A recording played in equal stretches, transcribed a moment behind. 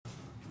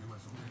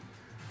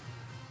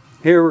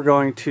Here we're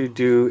going to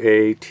do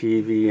a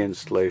TV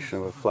installation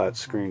of a flat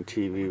screen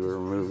TV. We're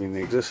removing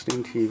the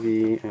existing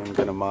TV and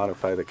going to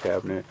modify the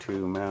cabinet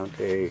to mount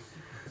a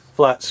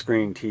flat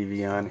screen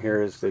TV on.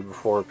 Here is the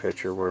before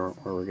picture where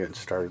we're getting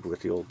started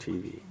with the old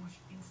TV.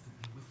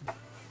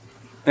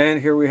 And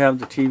here we have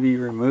the TV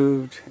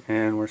removed,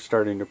 and we're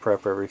starting to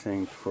prep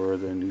everything for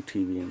the new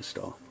TV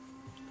install.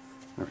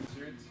 Right.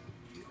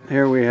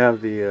 Here we have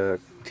the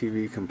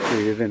TV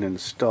completed and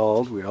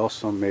installed. We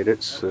also made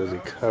it so the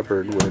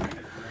cupboard would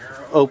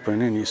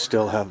open and you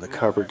still have the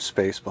cupboard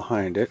space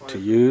behind it to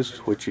use,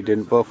 which you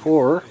didn't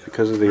before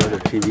because of the other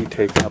TV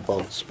taking up all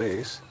the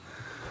space.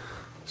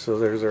 So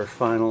there's our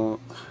final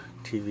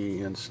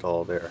TV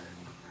install there.